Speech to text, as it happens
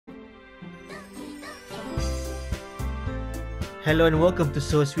Hello and welcome to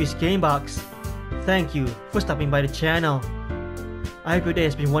Sousui's Gamebox. Thank you for stopping by the channel. I hope your day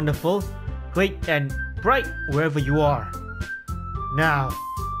has been wonderful, great and bright wherever you are. Now,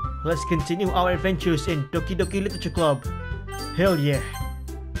 let's continue our adventures in Doki Doki Literature Club. Hell yeah!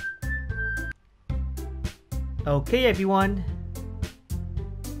 Okay everyone,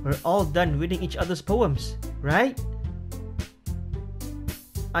 we're all done reading each other's poems, right?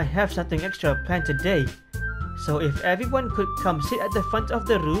 I have something extra planned today. So if everyone could come sit at the front of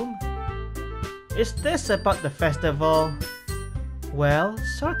the room. Is this about the festival? Well,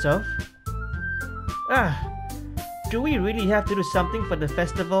 sort of. Do we really have to do something for the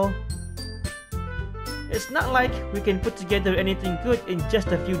festival? It's not like we can put together anything good in just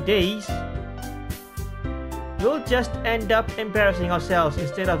a few days. We'll just end up embarrassing ourselves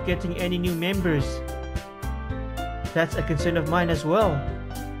instead of getting any new members. That's a concern of mine as well.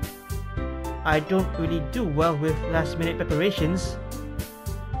 I don't really do well with last-minute preparations.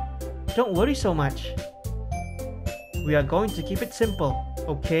 Don't worry so much. We are going to keep it simple,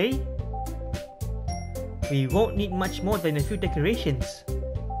 okay? We won't need much more than a few decorations.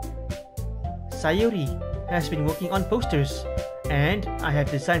 Sayuri has been working on posters, and I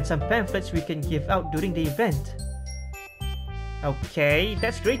have designed some pamphlets we can give out during the event. Okay,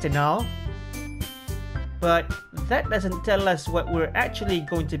 that's great and all. But that doesn't tell us what we're actually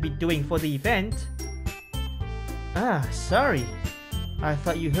going to be doing for the event. Sorry. I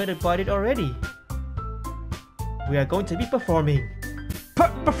thought you heard about it already. We are going to be performing.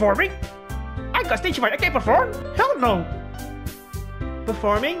 Performing? I got stage fright, I can't perform! Hell no!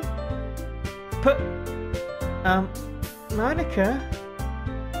 Performing? Monica?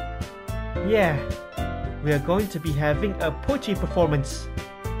 Yeah, we are going to be having a poetry performance.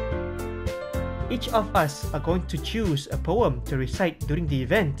 Each of us are going to choose a poem to recite during the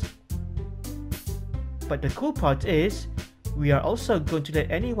event. But the cool part is, we are also going to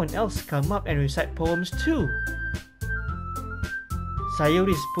let anyone else come up and recite poems too.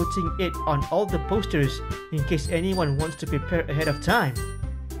 Sayuri is putting it on all the posters in case anyone wants to prepare ahead of time.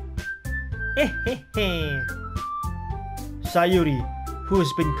 Sayuri,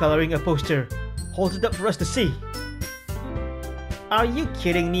 who's been coloring a poster, holds it up for us to see. Are you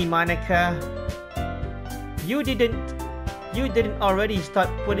kidding me, Monica? You didn't already start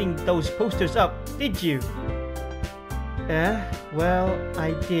putting those posters up, did you? Well,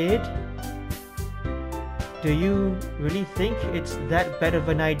 I did. Do you really think it's that bad of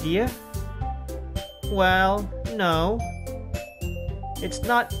an idea? Well, no. It's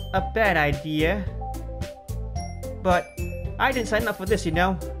not a bad idea. But I didn't sign up for this, you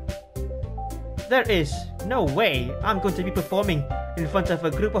know. There is no way I'm going to be performing in front of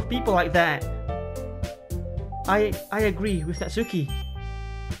a group of people like that. I agree with Natsuki.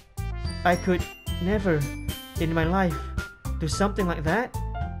 I could never in my life do something like that.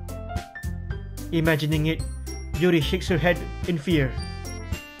 Imagining it, Yuri shakes her head in fear.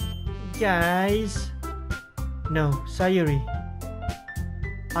 Guys. No, Sayuri.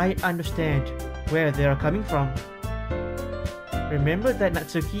 I understand where they are coming from. Remember that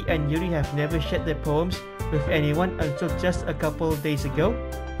Natsuki and Yuri have never shared their poems with anyone until just a couple of days ago?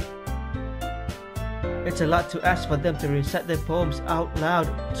 It's a lot to ask for them to recite their poems out loud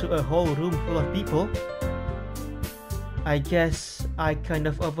to a whole room full of people. I guess I kind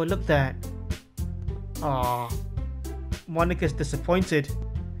of overlooked that. Aww. Monica's disappointed.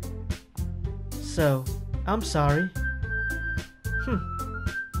 So, I'm sorry.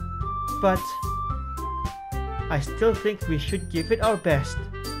 But I still think we should give it our best.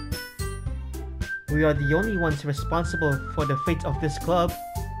 We are the only ones responsible for the fate of this club.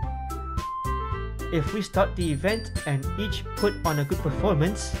 If we start the event and each put on a good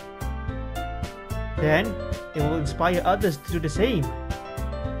performance, then it will inspire others to do the same.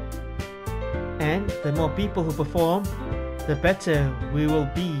 And the more people who perform, the better we will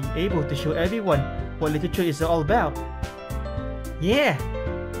be able to show everyone what literature is all about. Yeah!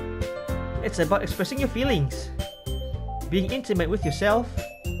 It's about expressing your feelings, being intimate with yourself,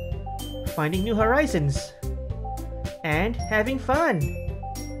 finding new horizons, and having fun.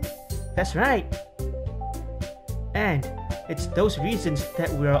 That's right. And it's those reasons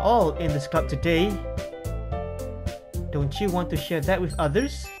that we are all in this club today. Don't you want to share that with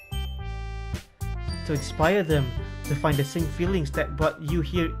others? To inspire them to find the same feelings that brought you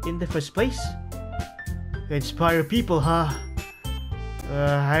here in the first place? Inspire people, huh?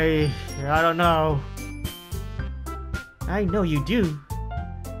 I don't know. I know you do.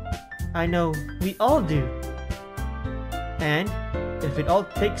 I know we all do. And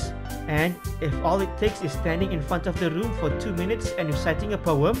if all it takes is standing in front of the room for 2 minutes and reciting a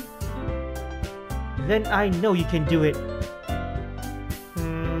poem, then I know you can do it.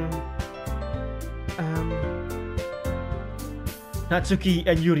 Natsuki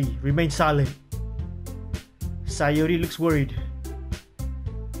and Yuri remain silent. Sayuri looks worried.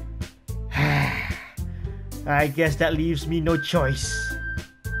 I guess that leaves me no choice.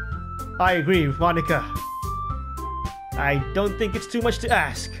 I agree with Monica. I don't think it's too much to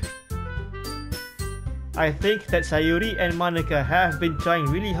ask. I think that Sayuri and Monica have been trying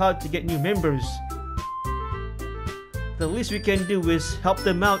really hard to get new members. The least we can do is help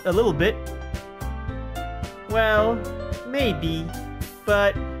them out a little bit. Well, maybe,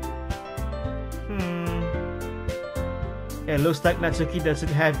 but... It looks like Natsuki doesn't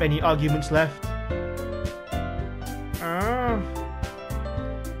have any arguments left.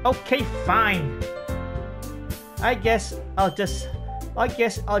 Okay, fine. I guess I'll just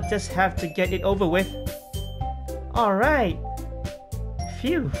have to get it over with. Alright.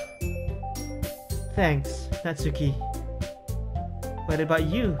 Phew. Thanks, Natsuki. What about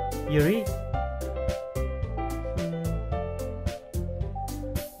you, Yuri?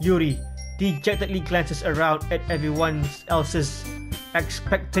 Yuri dejectedly glances around at everyone else's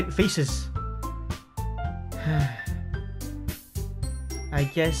expectant faces. I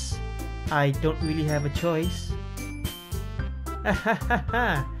guess I don't really have a choice.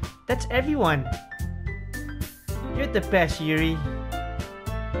 That's everyone. You're the best, Yuri.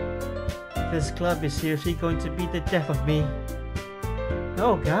 This club is seriously going to be the death of me.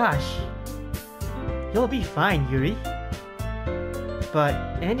 Oh gosh. You'll be fine, Yuri. But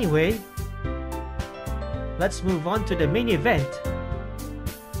anyway, let's move on to the main event.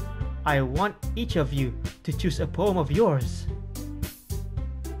 I want each of you to choose a poem of yours.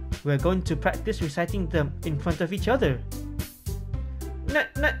 We're going to practice reciting them in front of each other.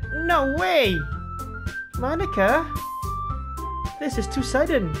 No way! Monica? This is too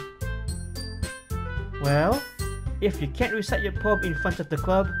sudden. Well, if you can't recite your poem in front of the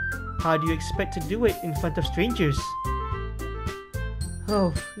club, how do you expect to do it in front of strangers?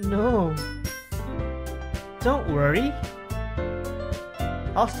 Oh no. Don't worry.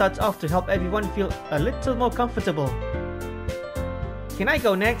 I'll start off to help everyone feel a little more comfortable. Can I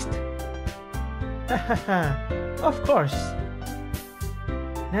go next? Hahaha, of course.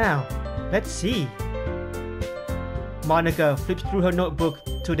 Now, let's see. Monica flips through her notebook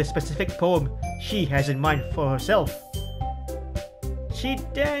to the specific poem she has in mind for herself. She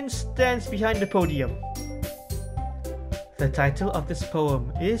then stands behind the podium. The title of this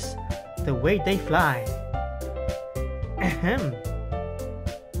poem is The Way They Fly. Ahem.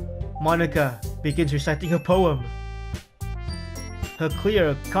 Monica begins reciting her poem. Her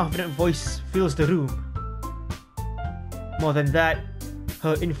clear, confident voice fills the room. More than that,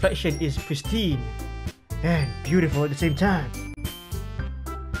 her inflection is pristine and beautiful at the same time.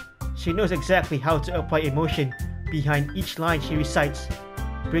 She knows exactly how to apply emotion behind each line she recites,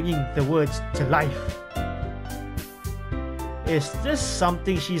 bringing the words to life. Is this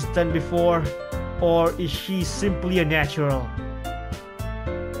something she's done before, or is she simply a natural?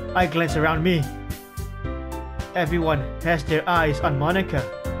 I glance around me. Everyone has their eyes on Monica.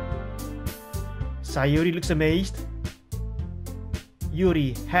 Sayuri looks amazed.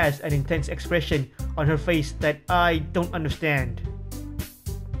 Yuri has an intense expression on her face that I don't understand.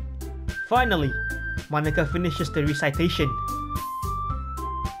 Finally, Monica finishes the recitation.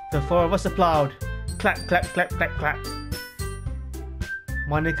 The four of us applaud. Clap, clap, clap, clap, clap.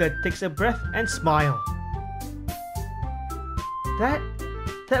 Monica takes a breath and smiles.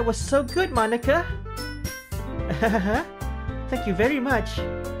 That was so good, Monica. Thank you very much.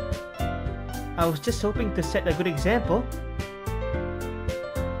 I was just hoping to set a good example.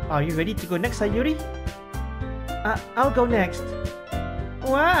 Are you ready to go next, Sayuri? I'll go next.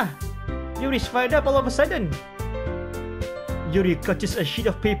 Wow! Yuri's fired up all of a sudden. Yuri clutches a sheet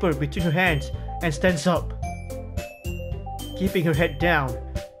of paper between her hands and stands up. Keeping her head down,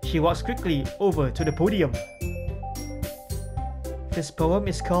 she walks quickly over to the podium. This poem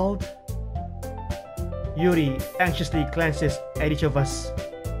is called... Yuri anxiously glances at each of us.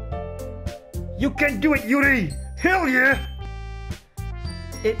 You can do it, Yuri! Hell yeah!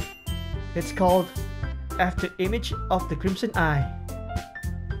 It's called After Image of the Crimson Eye.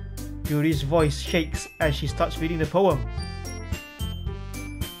 Yuri's voice shakes as she starts reading the poem.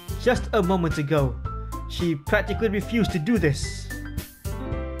 Just a moment ago, she practically refused to do this.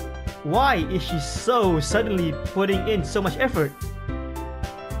 Why is she so suddenly putting in so much effort?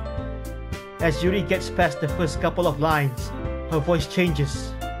 As Yuri gets past the first couple of lines, her voice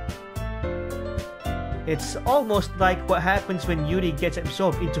changes. It's almost like what happens when Yuri gets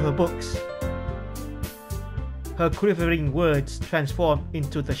absorbed into her books. Her quivering words transform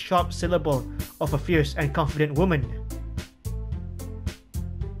into the sharp syllable of a fierce and confident woman.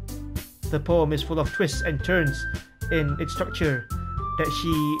 The poem is full of twists and turns in its structure that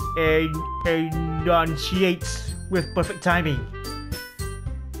she enunciates with perfect timing.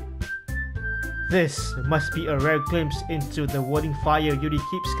 This must be a rare glimpse into the whirling fire Yuri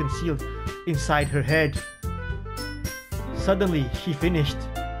keeps concealed inside her head. Suddenly, she finished.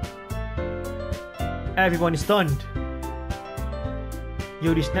 Everyone is stunned.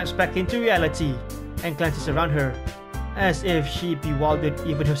 Yuri snaps back into reality and glances around her, as if she bewildered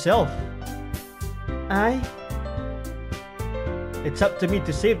even herself. It's up to me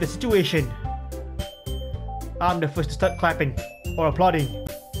to save the situation. I'm the first to start clapping or applauding.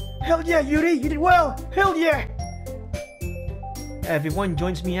 Hell yeah, Yuri, you did well! Hell yeah! Everyone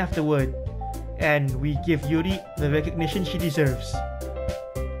joins me afterward, and we give Yuri the recognition she deserves.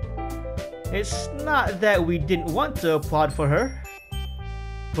 It's not that we didn't want to applaud for her,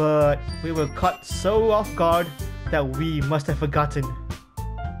 but we were caught so off guard that we must have forgotten.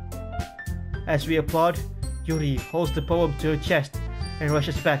 As we applaud, Yuri holds the poem to her chest and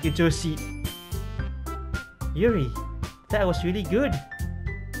rushes back into her seat. Yuri, that was really good.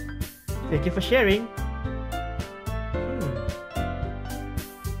 Thank you for sharing.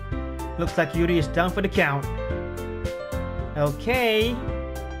 Looks like Yuri is down for the count. Okay.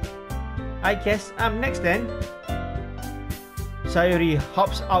 I guess I'm next then. Sayuri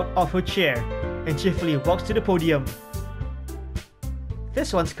hops out of her chair and cheerfully walks to the podium.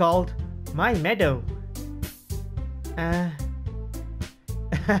 This one's called My Meadow.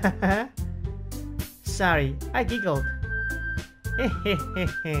 Sorry, I giggled.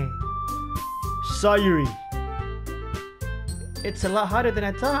 Sayuri. It's a lot harder than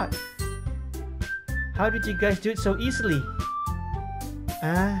I thought. How did you guys do it so easily?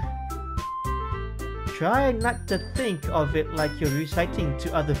 Try not to think of it like you're reciting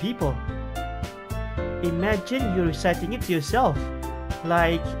to other people. Imagine you're reciting it to yourself,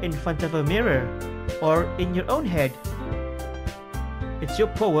 like in front of a mirror or in your own head. It's your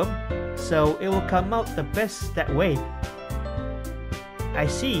poem, so it will come out the best that way. I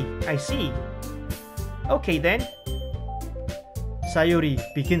see. Okay then. Sayuri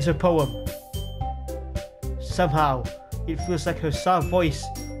begins her poem. Somehow, it feels like her soft voice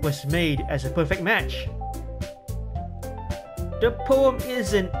was made as a perfect match. The poem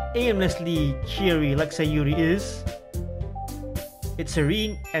isn't aimlessly cheery like Sayuri is. It's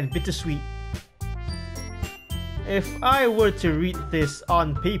serene and bittersweet. If I were to read this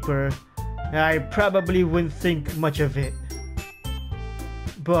on paper, I probably wouldn't think much of it.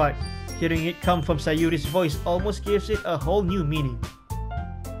 But hearing it come from Sayuri's voice almost gives it a whole new meaning.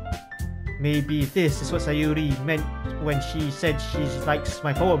 Maybe this is what Sayuri meant when she said she likes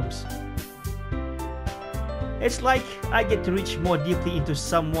my poems. It's like I get to reach more deeply into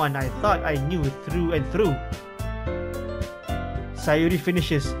someone I thought I knew through and through. Sayuri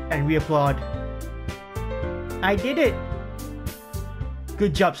finishes and we applaud. I did it!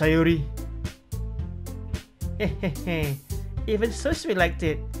 Good job, Sayuri. Hehehe, even Sousui liked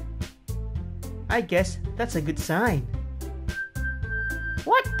it. I guess that's a good sign.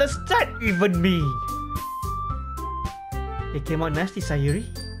 What does that even mean? It came out nasty, Sayuri.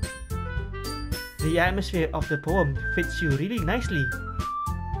 The atmosphere of the poem fits you really nicely.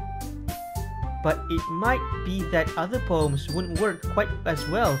 But it might be that other poems wouldn't work quite as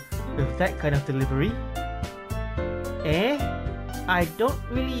well with that kind of delivery. I don't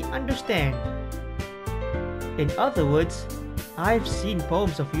really understand. In other words, I've seen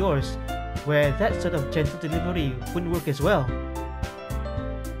poems of yours where that sort of gentle delivery wouldn't work as well.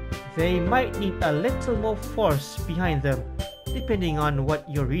 They might need a little more force behind them, depending on what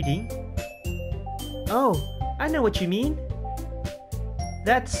you're reading. Oh, I know what you mean.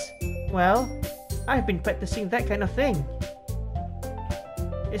 Well, I've been practicing that kind of thing.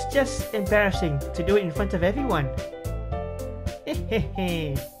 It's just embarrassing to do it in front of everyone.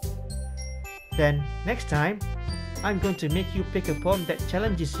 Then, next time, I'm going to make you pick a poem that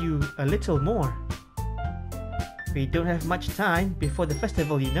challenges you a little more. We don't have much time before the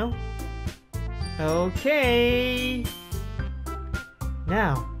festival, you know. Okay.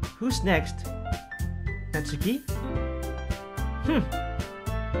 Now, who's next? Natsuki?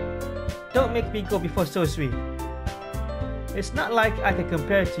 Don't make me go before Sousui. It's not like I can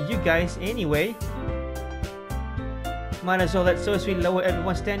compare to you guys anyway. Might as well let Sousui lower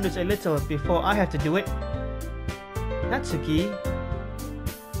everyone's standards a little before I have to do it. Natsuki?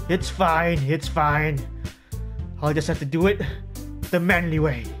 It's fine. I'll just have to do it the manly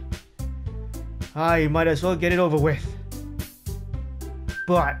way. I might as well get it over with.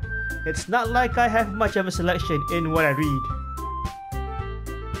 But it's not like I have much of a selection in what I read.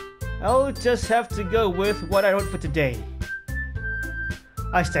 I'll just have to go with what I wrote for today.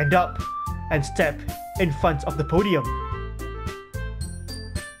 I stand up and step in front of the podium.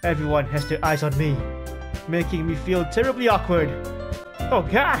 Everyone has their eyes on me, making me feel terribly awkward. Oh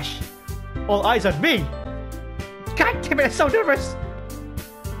gosh! All eyes on me! God damn it, I'm so nervous!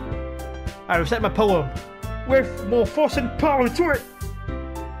 I recite my poem with more force and power to it!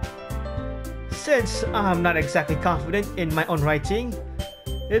 Since I'm not exactly confident in my own writing,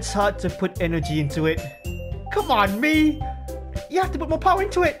 it's hard to put energy into it. Come on, me! You have to put more power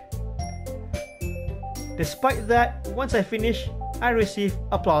into it! Despite that, once I finish, I receive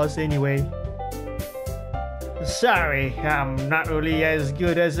applause anyway. Sorry, I'm not really as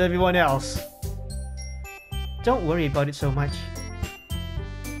good as everyone else. Don't worry about it so much.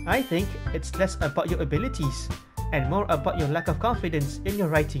 I think it's less about your abilities and more about your lack of confidence in your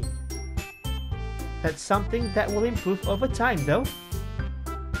writing. That's something that will improve over time though.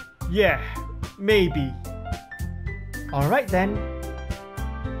 Yeah, maybe. Alright then.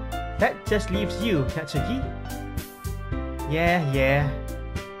 That just leaves you, Natsuki. Yeah.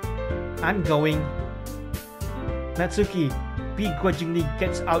 I'm going. Natsuki begrudgingly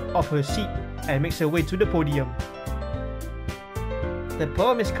gets out of her seat and makes her way to the podium. The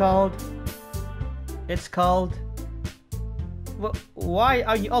poem is called... Why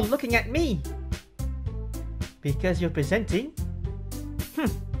are you all looking at me? Because you're presenting?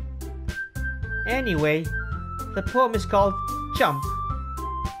 Anyway, the poem is called Jump.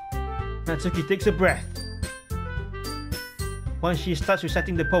 Natsuki takes a breath. Once she starts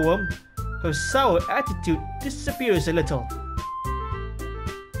reciting the poem, her sour attitude disappears a little.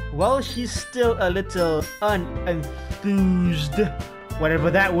 While she's still a little unenthused, whatever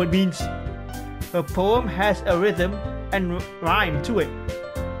that word means, her poem has a rhythm and rhyme to it.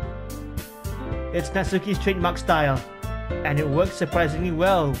 It's Natsuki's trademark style, and it works surprisingly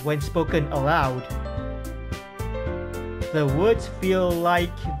well when spoken aloud. The words feel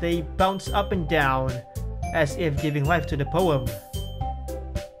like they bounce up and down, as if giving life to the poem.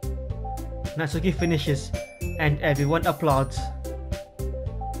 Natsuki finishes, and everyone applauds.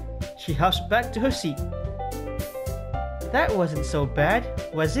 She hops back to her seat. That wasn't so bad,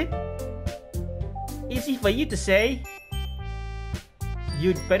 was it? Easy for you to say.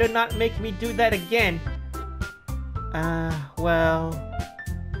 You'd better not make me do that again. Well...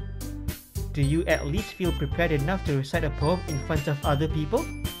 Do you at least feel prepared enough to recite a poem in front of other people?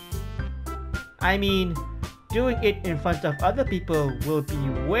 I mean, doing it in front of other people will be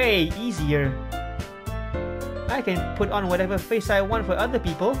way easier. I can put on whatever face I want for other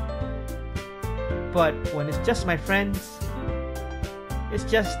people. But when it's just my friends, it's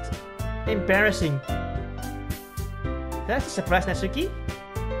just embarrassing. That's a surprise, Natsuki.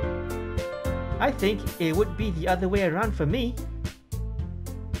 I think it would be the other way around for me.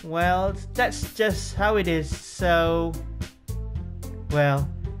 Well, that's just how it is, so... Well,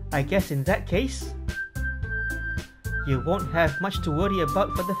 I guess in that case, you won't have much to worry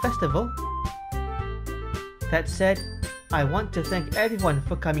about for the festival. That said, I want to thank everyone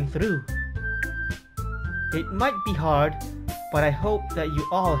for coming through. It might be hard, but I hope that you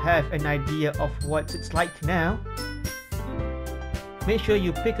all have an idea of what it's like now. Make sure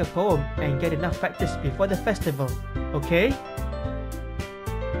you pick a poem and get enough practice before the festival, okay?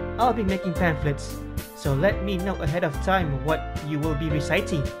 I'll be making pamphlets, so let me know ahead of time what you will be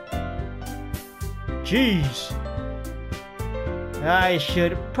reciting. Jeez! I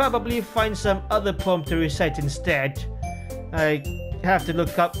should probably find some other poem to recite instead. I have to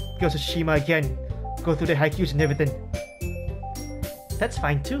look up Ghost of Tsushima again, go through the haikus and everything. That's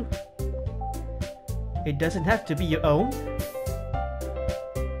fine too. It doesn't have to be your own.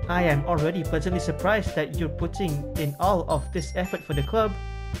 I am already pleasantly surprised that you're putting in all of this effort for the club.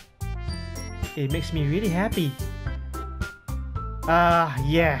 It makes me really happy.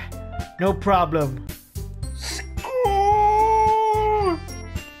 Yeah, no problem. Score!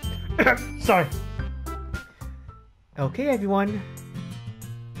 Sorry. Okay, everyone.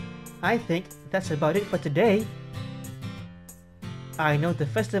 I think that's about it for today. I know the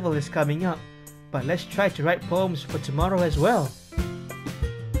festival is coming up, but let's try to write poems for tomorrow as well.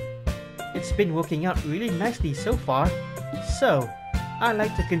 It's been working out really nicely so far, so I'd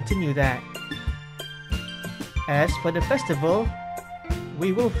like to continue that. As for the festival,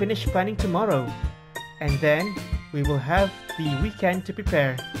 we will finish planning tomorrow, and then we will have the weekend to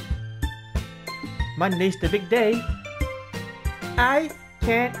prepare. Monday's the big day. I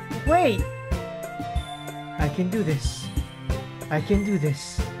can't wait! I can do this. I can do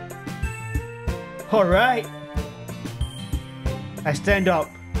this. Alright! I stand up.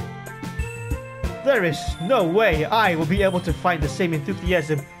 There is no way I will be able to find the same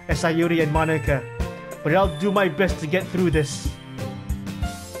enthusiasm as Sayuri and Monica, but I'll do my best to get through this.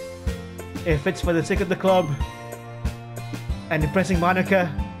 If it's for the sake of the club and impressing Monica,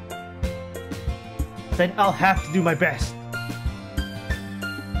 then I'll have to do my best.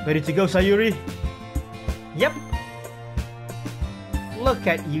 Ready to go, Sayuri? Yep. Look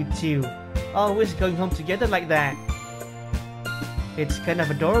at you two, always going home together like that. It's kind of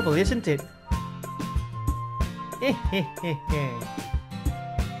adorable, isn't it?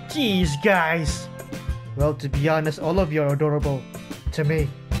 Jeez, guys. Well, to be honest, all of you are adorable to me.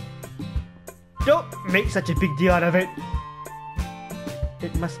 Don't make such a big deal out of it.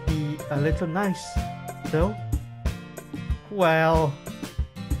 It must be a little nice, though. Well...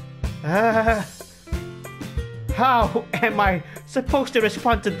 how am I supposed to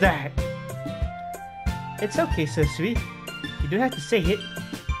respond to that? It's okay, Sousui. You don't have to say it.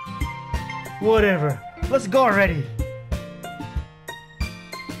 Whatever. Let's go already.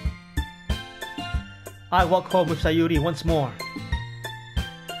 I walk home with Sayuri once more.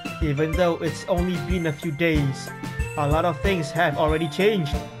 Even though it's only been a few days, a lot of things have already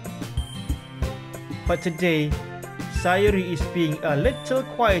changed. But today, Sayuri is being a little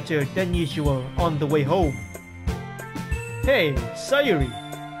quieter than usual on the way home. Hey, Sayuri.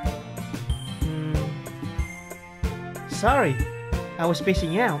 Sorry, I was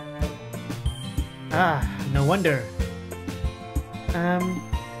spacing out. Ah, no wonder.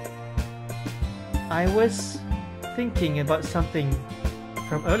 I was thinking about something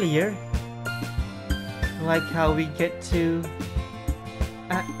from earlier. Like how we get to...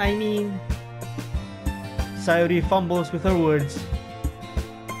 I mean... Sayuri fumbles with her words.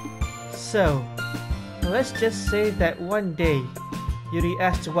 So, let's just say that one day, Yuri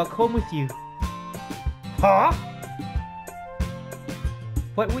asked to walk home with you. Huh?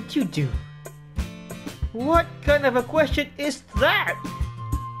 What would you do? What kind of a question is that?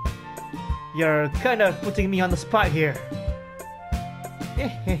 You're kind of putting me on the spot here.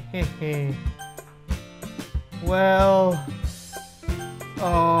 Well...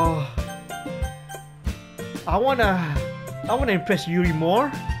 I wanna impress Yuri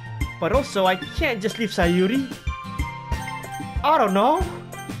more, but also I can't just leave Sayuri. I don't know,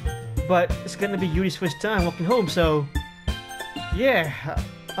 but it's gonna be Yuri's first time walking home, so yeah,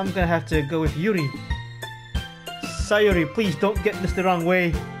 I'm gonna have to go with Yuri. Sayuri, please don't get this the wrong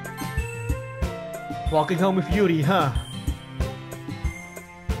way. Walking home with Yuri, huh?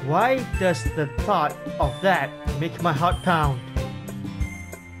 Why does the thought of that make my heart pound?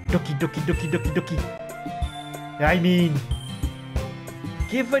 Doki Doki Doki Doki Doki. I mean,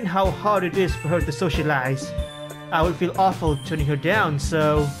 given how hard it is for her to socialize, I would feel awful turning her down,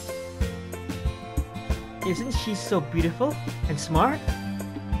 so... Isn't she so beautiful and smart?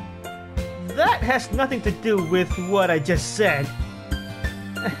 That has nothing to do with what I just said.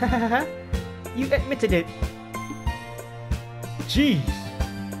 You admitted it. Jeez.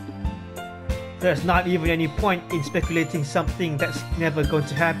 There's not even any point in speculating something that's never going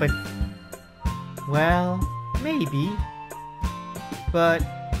to happen. Well, maybe. But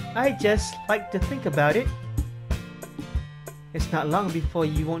I just like to think about it. It's not long before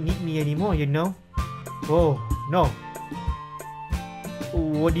you won't need me anymore, you know? Oh, no.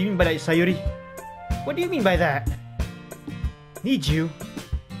 What do you mean by that, Sayuri? What do you mean by that? Need you?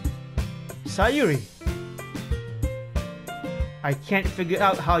 Sayuri. I can't figure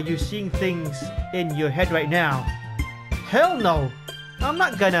out how you're seeing things in your head right now. Hell no! I'm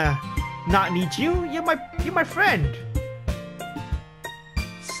not gonna not need you. You're my friend.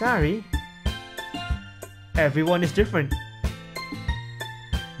 Sorry. Everyone is different.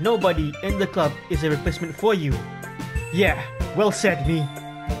 Nobody in the club is a replacement for you. Yeah, well said, me.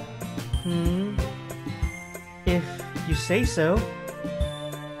 If you say so.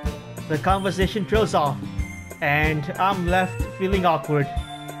 The conversation trails off, and I'm left feeling awkward.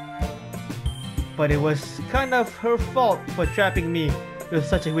 But it was kind of her fault for trapping me with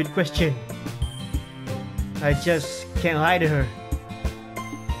such a weird question. I just can't lie to her.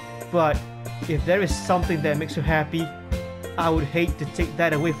 But if there is something that makes her happy, I would hate to take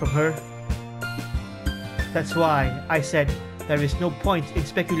that away from her. That's why I said there is no point in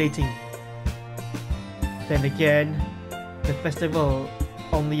speculating. Then again, the festival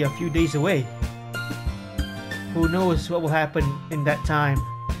only a few days away. Who knows what will happen in that time?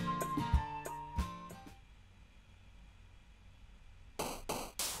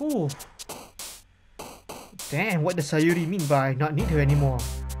 Whew. Damn, what does Sayuri mean by not need her anymore?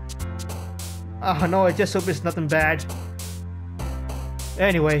 Ah no, I just hope it's nothing bad.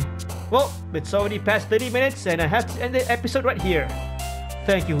 Anyway, well, it's already past 30 minutes and I have to end the episode right here.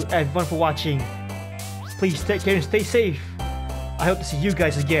 Thank you everyone for watching. Please take care and stay safe. I hope to see you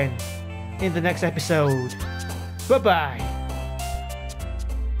guys again in the next episode. Bye-bye.